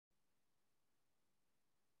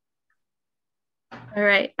All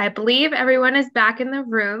right. I believe everyone is back in the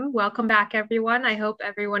room. Welcome back, everyone. I hope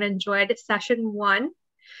everyone enjoyed session one.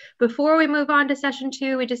 Before we move on to session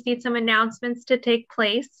two, we just need some announcements to take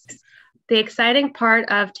place. The exciting part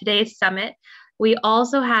of today's summit, we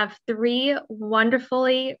also have 3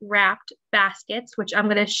 wonderfully wrapped baskets, which I'm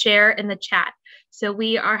going to share in the chat. So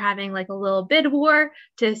we are having like a little bid war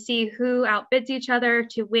to see who outbids each other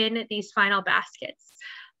to win these final baskets.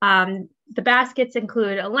 The baskets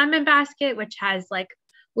include a lemon basket, which has like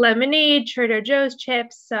lemonade, Trader Joe's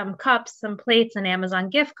chips, some cups, some plates, an Amazon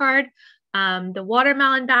gift card. The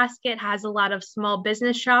watermelon basket has a lot of small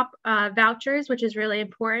business shop vouchers, which is really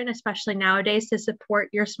important, especially nowadays, to support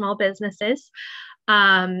your small businesses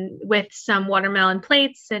with some watermelon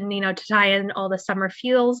plates and, to tie in all the summer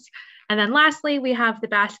fuels. And then lastly, we have the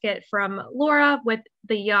basket from Laura with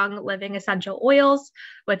the Young Living Essential Oils,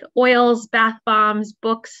 with oils, bath bombs,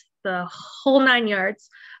 books, the whole 9 yards.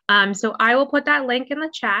 So I will put that link in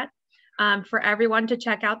the chat for everyone to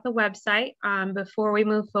check out the website before we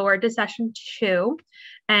move forward to session 2.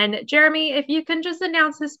 And Jeremy, if you can just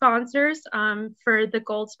announce the sponsors for the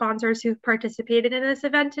gold sponsors who've participated in this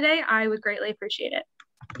event today, I would greatly appreciate it.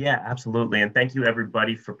 Yeah, absolutely. And thank you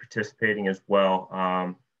everybody for participating as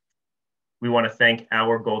well. We want to thank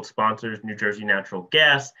our gold sponsors, New Jersey Natural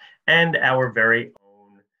Gas, and our very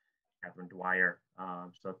own Catherine Dwyer.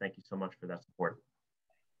 So thank you so much for that support.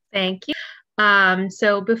 Thank you.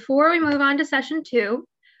 So before we move on to session 2,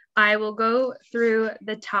 I will go through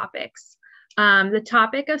the topics. The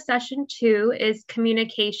topic of session 2 is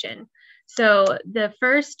communication. So the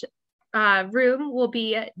first room will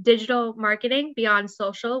be digital marketing beyond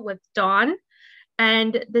social with Dawn.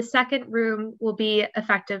 And the second room will be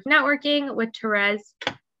effective networking with Therese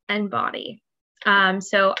and Bonnie.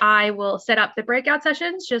 So I will set up the breakout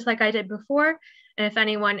sessions just like I did before. And if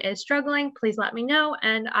anyone is struggling, please let me know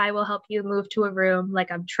and I will help you move to a room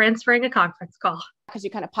like I'm transferring a conference call. Because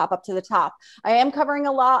you kind of pop up to the top. I am covering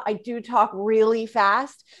a lot. I do talk really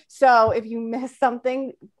fast. So if you miss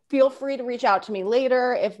something, feel free to reach out to me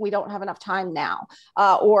later if we don't have enough time now,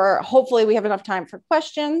 or hopefully we have enough time for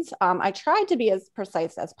questions. I tried to be as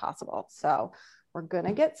precise as possible. So we're going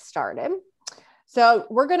to get started. So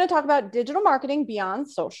we're going to talk about digital marketing beyond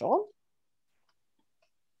social.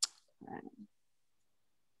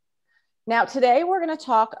 Now, today we're going to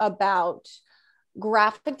talk about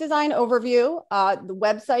graphic design overview, the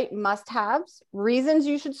website must-haves, reasons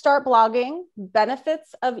you should start blogging,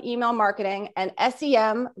 benefits of email marketing, and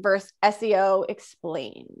SEM versus SEO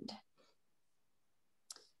explained.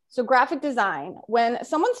 So graphic design, when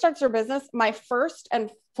someone starts their business, my first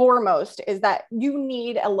and foremost is that you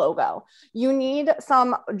need a logo. You need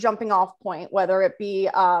some jumping off point, whether it be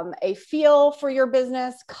a feel for your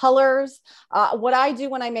business, colors. What I do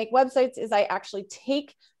when I make websites is I actually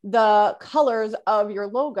take the colors of your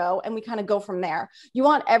logo and we kind of go from there. You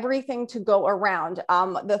want everything to go around.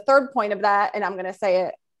 The third point of that, and I'm going to say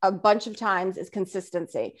it a bunch of times, is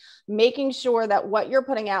consistency, making sure that what you're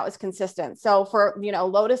putting out is consistent. So for,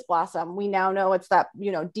 Lotus Blossom, we now know it's that,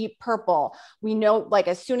 deep purple. We know, like,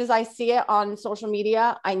 as soon as I see it on social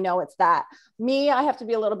media, I know it's that. Me, I have to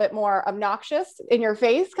be a little bit more obnoxious, in your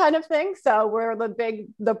face kind of thing. So we're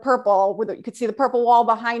the purple, you could see the purple wall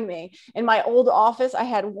behind me. In my old office, I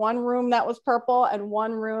had one room that was purple and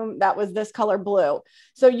one room that was this color blue.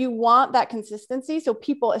 So you want that consistency. So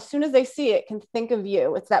people, as soon as they see it, can think of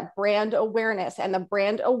you. It's that brand awareness, and the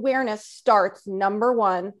brand awareness starts number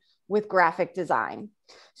 1 with graphic design.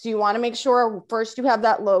 So you want to make sure first you have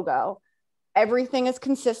that logo. Everything is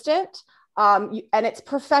consistent. And it's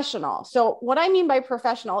professional. So what I mean by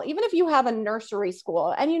professional, even if you have a nursery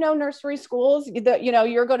school and nursery schools,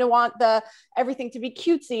 you're going to want everything to be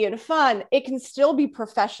cutesy and fun. It can still be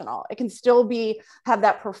professional. It can still have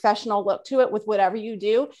that professional look to it with whatever you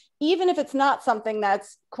do, even if it's not something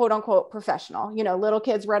that's quote unquote professional. Little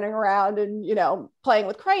kids running around and, playing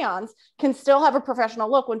with crayons can still have a professional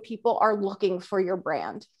look when people are looking for your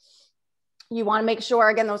brand. You want to make sure,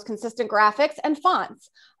 again, those consistent graphics and fonts.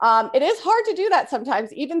 It is hard to do that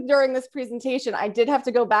sometimes. Even during this presentation, I did have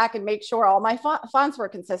to go back and make sure all my fonts were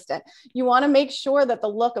consistent. You want to make sure that the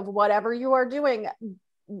look of whatever you are doing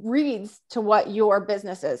reads to what your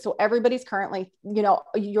business is. So everybody's currently,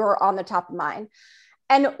 you're on the top of mind.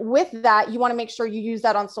 And with that, you want to make sure you use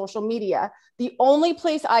that on social media. The only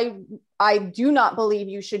place I do not believe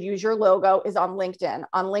you should use your logo is on LinkedIn.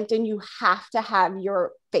 On LinkedIn, you have to have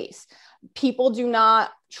your face. People do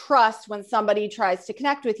not trust when somebody tries to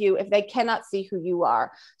connect with you if they cannot see who you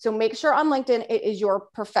are. So make sure on LinkedIn it is your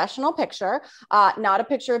professional picture, not a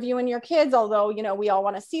picture of you and your kids, although, you know, we all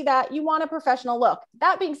want to see that. You want a professional look.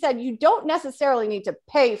 That being said, you don't necessarily need to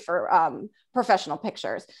pay for professional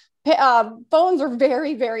pictures. Phones are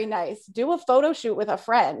very, very nice. Do a photo shoot with a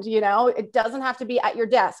friend. You know, it doesn't have to be at your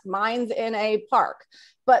desk. Mine's in a park,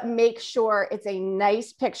 but make sure it's a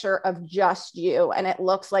nice picture of just you. And it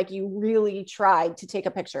looks like you really tried to take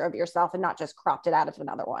a picture of yourself and not just cropped it out of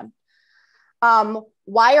another one.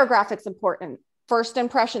 Why are graphics important? First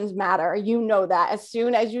impressions matter. You know that as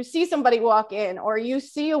soon as you see somebody walk in or you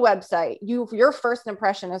see a website, your first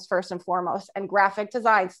impression is first and foremost, and graphic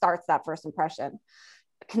design starts that first impression.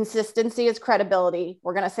 Consistency is credibility.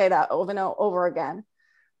 We're going to say that over and over again.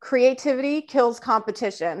 Creativity kills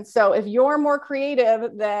competition. So if you're more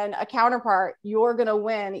creative than a counterpart, you're going to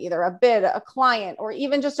win either a bid, a client, or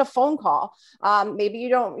even just a phone call. Maybe you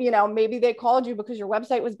don't, you know, maybe they called you because your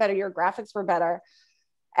website was better, your graphics were better,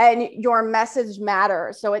 and your message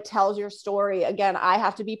matters. So it tells your story. Again, I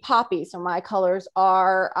have to be poppy. So my colors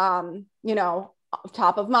are, you know,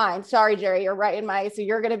 top of mind. Sorry, Jerry, you're right so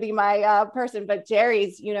you're going to be my person, but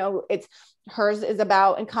Jerry's, you know, hers is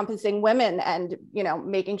about encompassing women and, you know,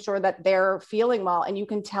 making sure that they're feeling well. And you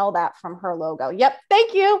can tell that from her logo. Yep.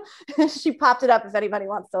 Thank you. She popped it up if anybody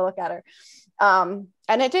wants to look at her.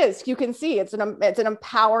 And it is, you can see it's an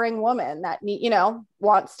empowering woman that, you know,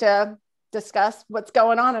 wants to discuss what's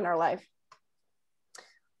going on in her life.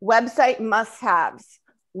 Website must-haves.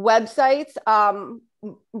 Websites,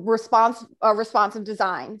 responsive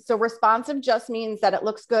design. So responsive just means that it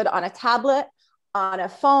looks good on a tablet, on a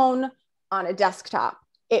phone, on a desktop.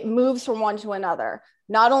 It moves from one to another.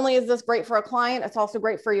 Not only is this great for a client, it's also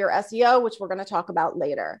great for your SEO, which we're going to talk about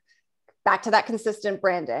later. Back to that consistent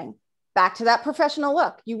branding. Back to that professional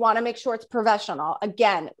look. You want to make sure it's professional.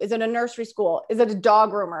 Again, is it a nursery school? Is it a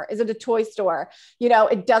dog groomer? Is it a toy store? You know,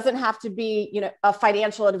 it doesn't have to be, you know, a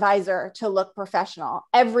financial advisor to look professional.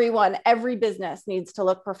 Every business needs to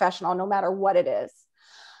look professional, no matter what it is.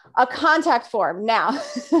 A contact form. Now,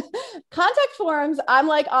 contact forms, I'm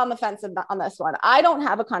like on the fence on this one. I don't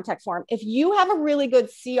have a contact form. If you have a really good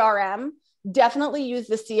CRM, definitely use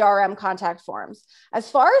the CRM contact forms. As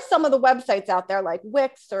far as some of the websites out there like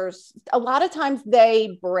Wix, or a lot of times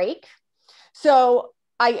they break. So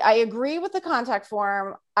I agree with the contact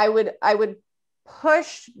form. I would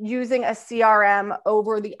push using a CRM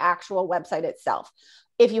over the actual website itself.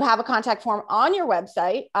 If you have a contact form on your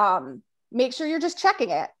website, make sure you're just checking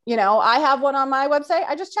it. You know, I have one on my website.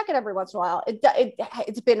 I just check it every once in a while.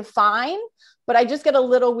 It's been fine, but I just get a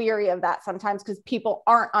little weary of that sometimes because people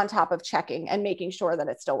aren't on top of checking and making sure that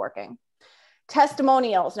it's still working.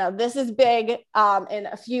 Testimonials. Now, this is big in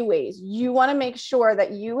a few ways. You want to make sure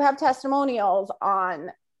that you have testimonials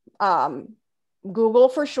on Google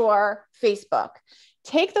for sure, Facebook.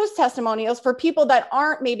 Take those testimonials for people that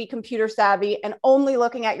aren't maybe computer savvy and only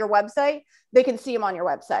looking at your website. They can see them on your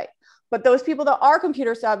website. But those people that are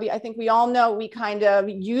computer savvy, I think we all know we kind of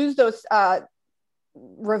use those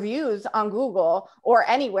reviews on Google or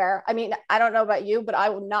anywhere. I mean, I don't know about you, but I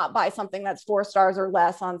will not buy something that's 4 stars or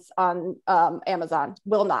less on Amazon.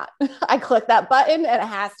 Will not. I click that button and it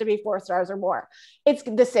has to be 4 stars or more. It's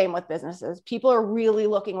the same with businesses. People are really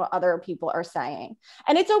looking what other people are saying.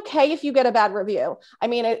 And it's okay if you get a bad review. I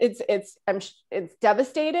mean, it's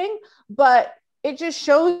devastating, but it just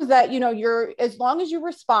shows that, you know, as long as you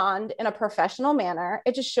respond in a professional manner,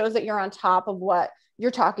 it just shows that you're on top of what you're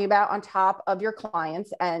talking about, on top of your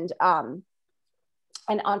clients, and on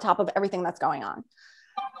top of everything that's going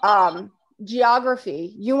on.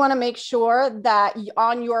 Geography. You want to make sure that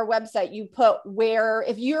on your website, you put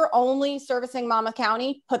if you're only servicing Monmouth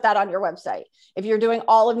County, put that on your website. If you're doing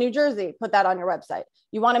all of New Jersey, put that on your website.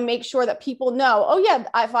 You want to make sure that people know, oh yeah,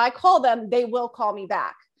 if I call them, they will call me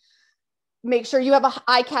back. Make sure you have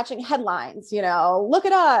eye-catching headlines, you know, look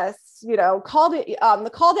at us, you know, the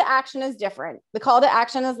call to action is different. The call to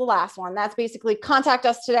action is the last one. That's basically contact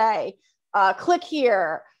us today, click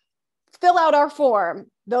here, fill out our form,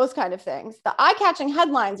 those kind of things. The eye-catching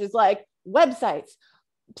headlines is like websites,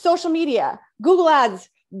 social media, Google ads.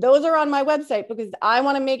 Those are on my website because I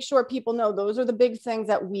want to make sure people know those are the big things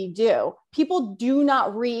that we do. People do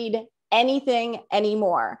not read anything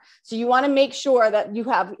anymore. So you want to make sure that you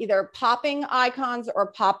have either popping icons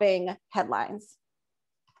or popping headlines.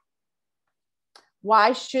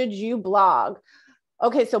 Why should you blog?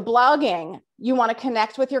 Okay, so blogging, you want to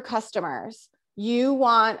connect with your customers. You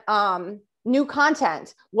want new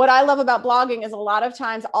content. What I love about blogging is a lot of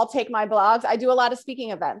times I'll take my blogs. I do a lot of speaking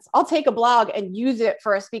events. I'll take a blog and use it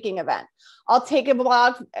for a speaking event. I'll take a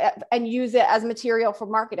blog and use it as material for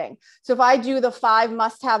marketing. So if I do the 5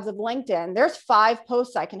 must-haves of LinkedIn, there's 5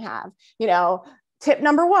 posts I can have, you know, tip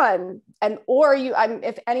number 1. And, or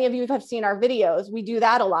if any of you have seen our videos, we do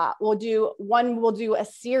that a lot. We'll do a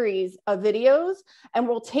series of videos, and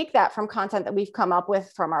we'll take that from content that we've come up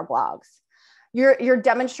with from our blogs. You're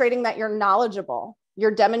demonstrating that you're knowledgeable.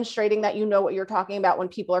 You're demonstrating that you know what you're talking about when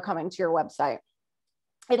people are coming to your website.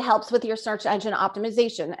 It helps with your search engine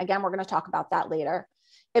optimization. Again, we're going to talk about that later.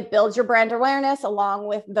 It builds your brand awareness along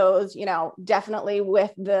with those, you know, definitely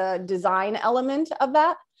with the design element of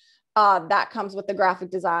that. That comes with the graphic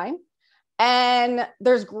design. And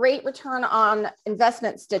there's great return on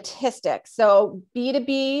investment statistics. So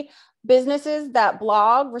B2B businesses that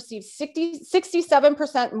blog receive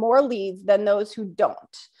 67% more leads than those who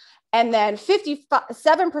don't. And then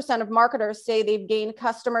 57% of marketers say they've gained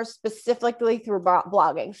customers specifically through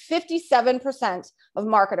blogging. 57% of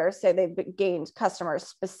marketers say they've gained customers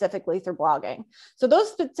specifically through blogging. So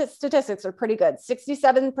those statistics are pretty good.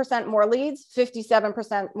 67% more leads,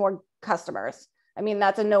 57% more customers. I mean,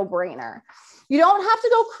 that's a no-brainer. You don't have to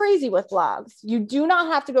go crazy with blogs. You do not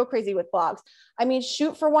have to go crazy with blogs. I mean,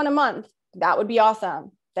 shoot for 1 a month. That would be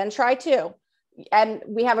awesome. Then try 2. And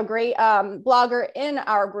we have a great blogger in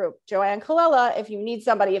our group, Joanne Kalila. If you need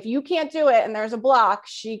somebody, if you can't do it and there's a block,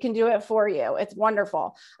 she can do it for you. It's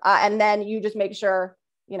wonderful. And then you just make sure,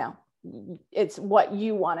 you know, it's what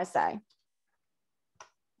you want to say.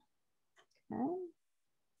 Okay.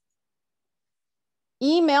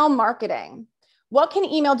 Email marketing. What can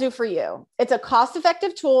email do for you? It's a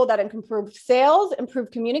cost-effective tool that can improve sales,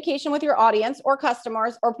 improve communication with your audience or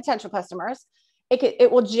customers or potential customers.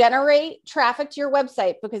 It will generate traffic to your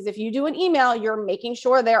website, because if you do an email, you're making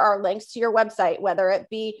sure there are links to your website, whether it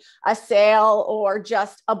be a sale or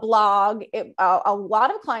just a blog. A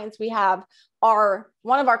lot of clients we have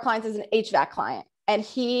one of our clients is an HVAC client. And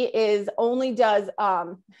he only does,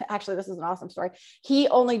 actually, this is an awesome story. He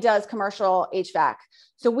only does commercial HVAC.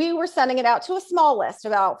 So we were sending it out to a small list,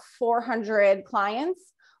 about 400 clients.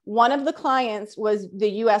 One of the clients was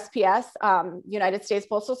the USPS, United States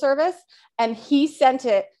Postal Service, and he sent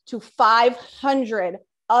it to 500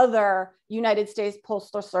 other United States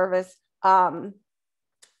Postal Service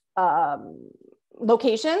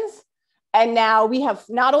locations. And now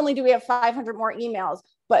not only do we have 500 more emails,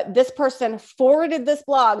 but this person forwarded this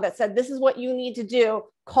blog that said, this is what you need to do.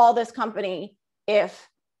 Call this company if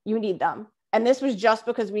you need them. And this was just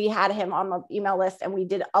because we had him on the email list, and we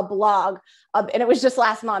did a blog, and it was just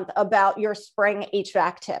last month, about your spring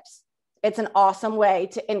HVAC tips. It's an awesome way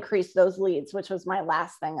to increase those leads, which was my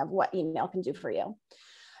last thing of what email can do for you.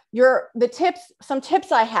 Some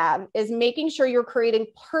tips I have is making sure you're creating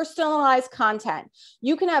personalized content.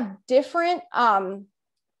 You can have different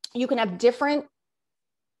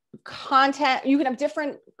content. You can have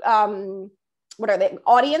different,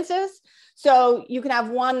 audiences. So you can have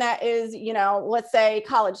one that is, you know, let's say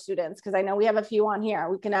college students, because I know we have a few on here.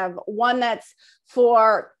 We can have one that's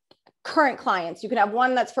for current clients. You can have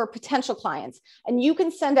one that's for potential clients, and you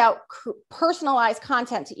can send out personalized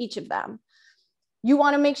content to each of them. You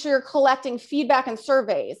want to make sure you're collecting feedback and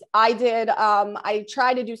surveys. I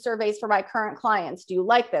try to do surveys for my current clients. Do you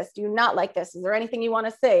like this? Do you not like this? Is there anything you want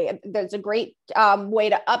to say? There's a great way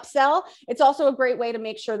to upsell. It's also a great way to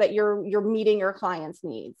make sure that you're meeting your clients'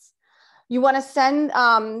 needs. You want to send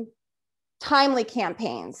timely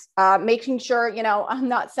campaigns, making sure, you know, I'm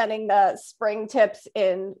not sending the spring tips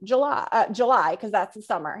in July, because that's the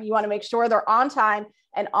summer. You want to make sure they're on time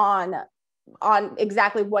and on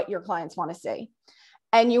exactly what your clients want to see.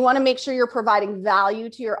 And you want to make sure you're providing value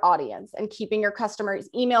to your audience and keeping your customers'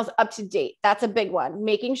 emails up to date. That's a big one.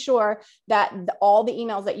 Making sure that all the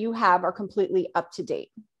emails that you have are completely up to date.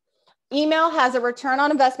 Email has a return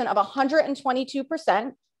on investment of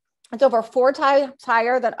 122%. It's over 4 times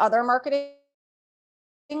higher than other marketing,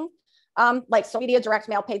 like social media, direct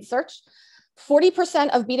mail, paid search. 40%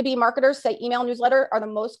 of B2B marketers say email newsletter are the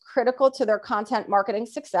most critical to their content marketing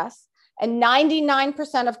success. And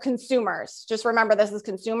 99% of consumers, just remember this is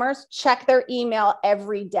consumers, check their email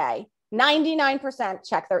every day. 99%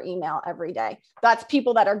 check their email every day. That's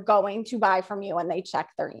people that are going to buy from you, and they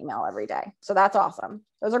check their email every day. So that's awesome.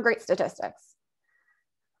 Those are great statistics.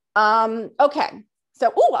 Okay.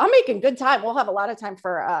 So, I'm making good time. We'll have a lot of time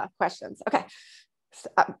for questions. Okay. So,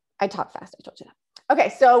 I talk fast. I told you that. Okay.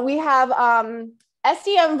 So we have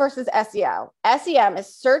SEM versus SEO. SEM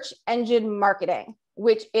is search engine marketing,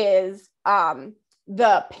 which is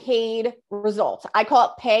the paid results. I call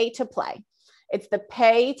it pay to play. It's the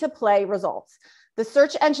pay to play results. The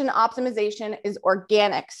search engine optimization is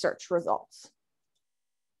organic search results.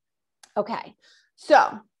 Okay,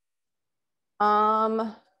 so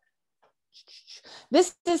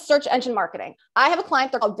this is search engine marketing. I have a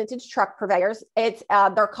client, they're called Vintage Truck Purveyors. They're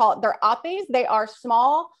APEs. They are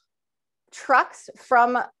small trucks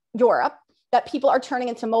from Europe that people are turning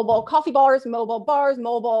into mobile coffee bars,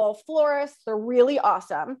 mobile florists. They're really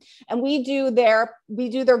awesome. And we do their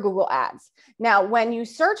Google ads. Now, when you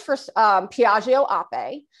search for Piaggio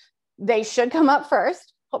APE, they should come up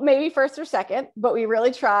first, maybe first or second, but we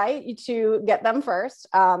really try to get them first.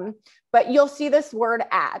 But you'll see this word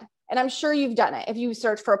ad. And I'm sure you've done it. If you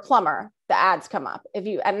search for a plumber, the ads come up.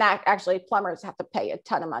 And that actually, plumbers have to pay a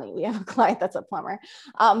ton of money. We have a client that's a plumber.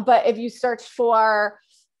 But if you search for,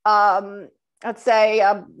 let's say,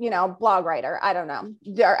 blog writer, I don't know,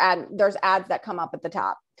 there's ads that come up at the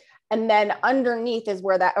top. And then underneath is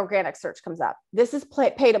where that organic search comes up. This is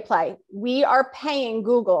pay to play. We are paying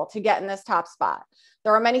Google to get in this top spot.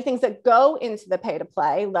 There are many things that go into the pay to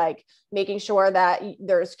play, like making sure that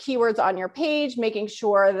there's keywords on your page, making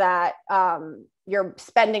sure that you're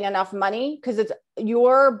spending enough money, because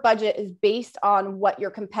your budget is based on what your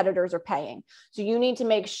competitors are paying. So you need to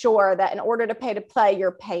make sure that in order to pay to play,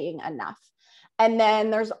 you're paying enough. And then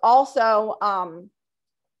there's also,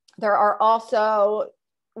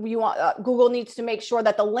 Google needs to make sure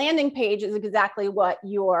that the landing page is exactly what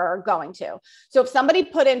you're going to. So if somebody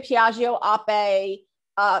put in Piaggio APE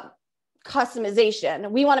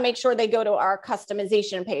customization, we want to make sure they go to our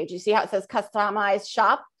customization page. You see how it says customize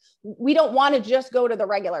shop? We don't want to just go to the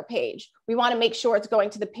regular page. We want to make sure it's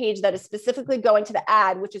going to the page that is specifically going to the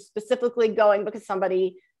ad, which is specifically going because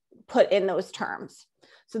somebody put in those terms.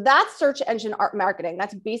 So that's search engine marketing.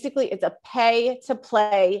 That's basically, it's a pay to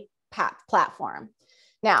play platform.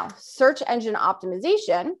 Now, search engine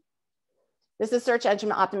optimization, this is search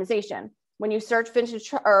engine optimization. When you search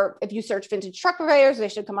if you search vintage truck purveyors, they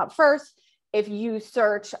should come up first. If you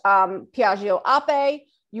search Piaggio APE,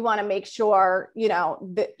 you want to make sure,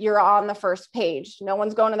 that you're on the first page. No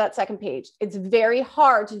one's going to that second page. It's very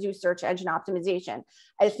hard to do search engine optimization.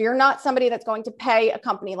 If you're not somebody that's going to pay a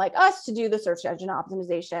company like us to do the search engine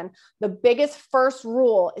optimization, the biggest first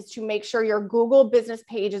rule is to make sure your Google business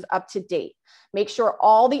page is up to date. Make sure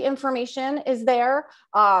all the information is there.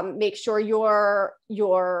 Make sure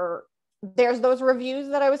there's those reviews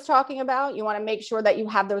that I was talking about. You want to make sure that you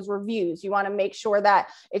have those reviews. You want to make sure that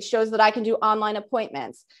it shows that I can do online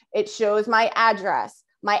appointments. It shows my address.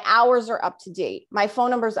 My hours are up to date. My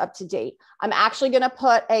phone number is up to date. I'm actually going to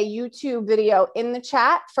put a YouTube video in the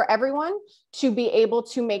chat for everyone to be able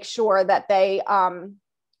to make sure that they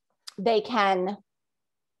can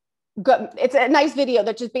go. It's a nice video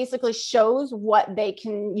that just basically shows what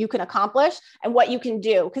you can accomplish and what you can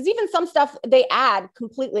do. Because even some stuff they add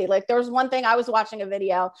completely. Like there was one thing, I was watching a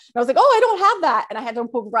video and I was like, oh, I don't have that. And I had to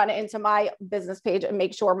run it into my business page and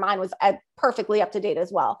make sure mine was perfectly up to date as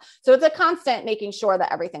well. So it's a constant making sure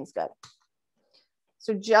that everything's good.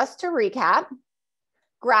 So just to recap,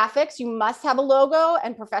 graphics, you must have a logo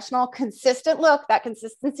and professional, consistent look. That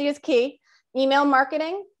consistency is key. Email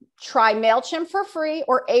marketing, try MailChimp for free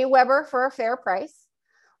or Aweber for a fair price.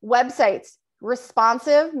 Websites,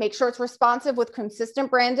 responsive, make sure it's responsive with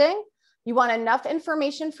consistent branding. You want enough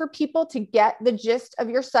information for people to get the gist of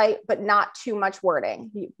your site, but not too much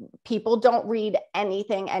wording. People don't read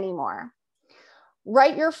anything anymore.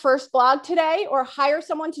 Write your first blog today or hire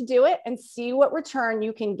someone to do it and see what return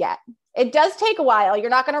you can get. It does take a while. You're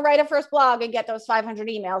not going to write a first blog and get those 500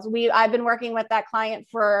 emails. I've been working with that client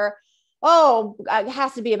for it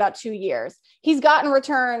has to be about 2 years. He's gotten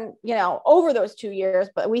return, over those 2 years,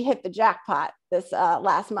 but we hit the jackpot this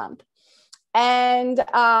last month. And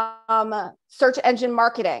search engine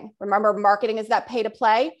marketing. Remember, marketing is that pay to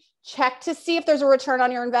play. Check to see if there's a return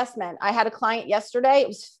on your investment. I had a client yesterday. It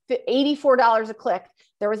was $84 a click.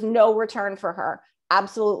 There was no return for her.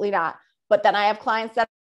 Absolutely not. But then I have clients that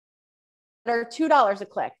are $2 a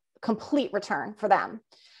click, complete return for them.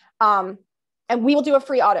 And we will do a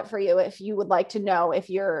free audit for you if you would like to know if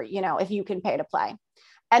if you can pay to play.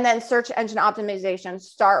 And then search engine optimization,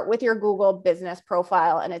 start with your Google business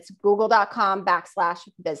profile, and it's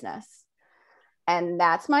google.com/business. And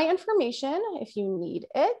that's my information if you need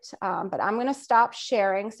it. But I'm going to stop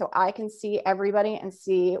sharing so I can see everybody and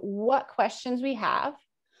see what questions we have.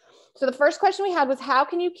 So the first question we had was, how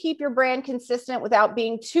can you keep your brand consistent without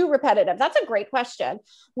being too repetitive? That's a great question.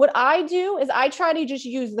 What I do is I try to just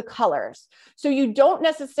use the colors. So you don't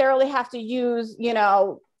necessarily have to use,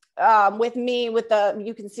 with me,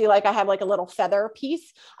 you can see like I have like a little feather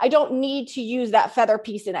piece. I don't need to use that feather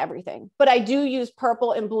piece in everything, but I do use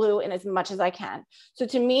purple and blue in as much as I can. So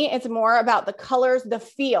to me, it's more about the colors, the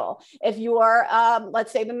feel. If you're,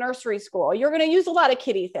 let's say the nursery school, you're going to use a lot of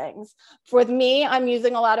kitty things. With me, I'm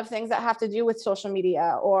using a lot of things that have to do with social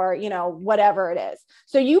media or, whatever it is.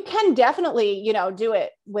 So you can definitely, do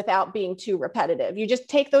it without being too repetitive. You just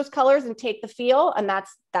take those colors and take the feel, and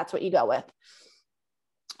that's what you go with.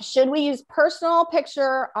 Should we use personal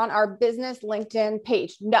picture on our business LinkedIn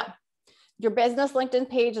page? No. Your business LinkedIn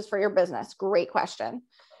page is for your business. Great question.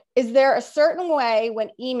 Is there a certain way when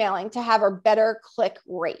emailing to have a better click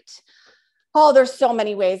rate? Oh, there's so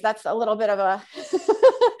many ways. That's a little bit of a,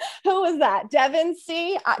 who was that? Devin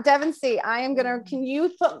C. Devin C. Can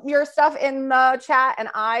you put your stuff in the chat and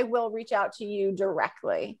I will reach out to you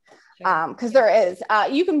directly? Because there is,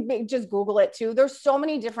 you can just Google it too. There's so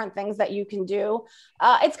many different things that you can do.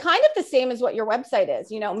 It's kind of the same as what your website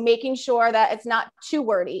is, making sure that it's not too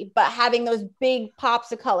wordy, but having those big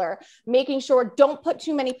pops of color, making sure don't put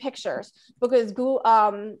too many pictures because Google,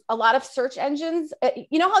 a lot of search engines,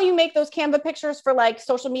 how you make those Canva pictures for like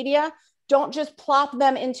social media, don't just plop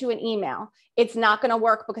them into an email. It's not going to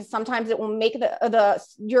work because sometimes it will make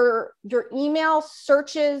your email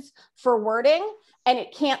searches for wording and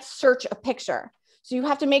it can't search a picture. So you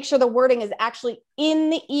have to make sure the wording is actually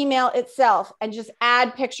in the email itself and just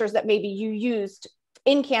add pictures that maybe you used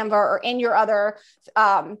in Canva or in your other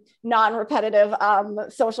non-repetitive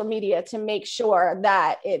social media to make sure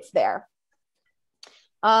that it's there.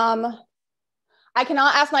 I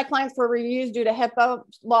cannot ask my clients for reviews due to HIPAA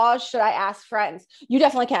laws. Should I ask friends? You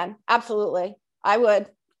definitely can. Absolutely. I would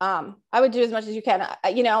do as much as you can,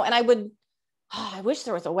 and I wish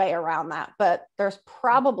there was a way around that, but there's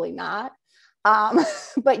probably not.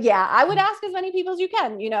 But yeah, I would ask as many people as you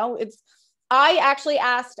can, I actually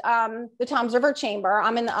asked the Toms River Chamber.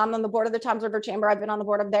 I'm on the board of the Toms River Chamber. I've been on the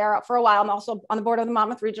board of there for a while. I'm also on the board of the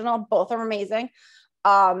Monmouth Regional. Both are amazing.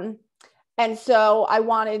 And so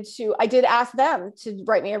I did ask them to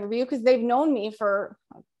write me a review because they've known me for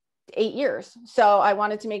 8 years. So I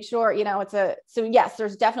wanted to make sure, so yes,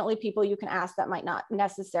 there's definitely people you can ask that might not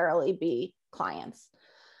necessarily be clients.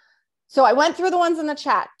 So I went through the ones in the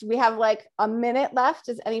chat. Do we have like a minute left?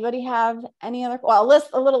 Does anybody have any other, a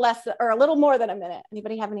little less or a little more than a minute.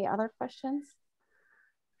 Anybody have any other questions?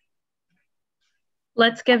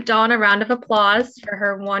 Let's give Dawn a round of applause for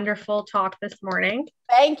her wonderful talk this morning.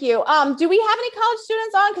 Thank you. Do we have any college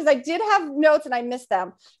students on? Because I did have notes and I missed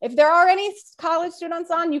them. If there are any college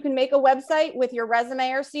students on, you can make a website with your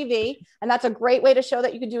resume or CV. And that's a great way to show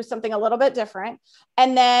that you can do something a little bit different.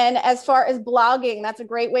 And then as far as blogging, that's a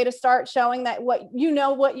great way to start showing that what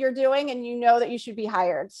you're doing and that you should be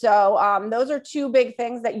hired. So those are two big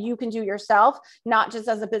things that you can do yourself, not just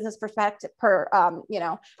as a business perspective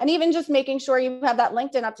and even just making sure you have that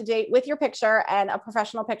LinkedIn up to date with your picture and a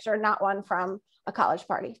professional picture, not one from a college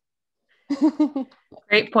party.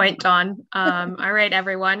 Great point, Dawn. All right,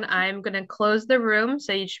 everyone, I'm going to close the room.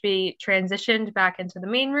 So you should be transitioned back into the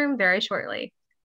main room very shortly.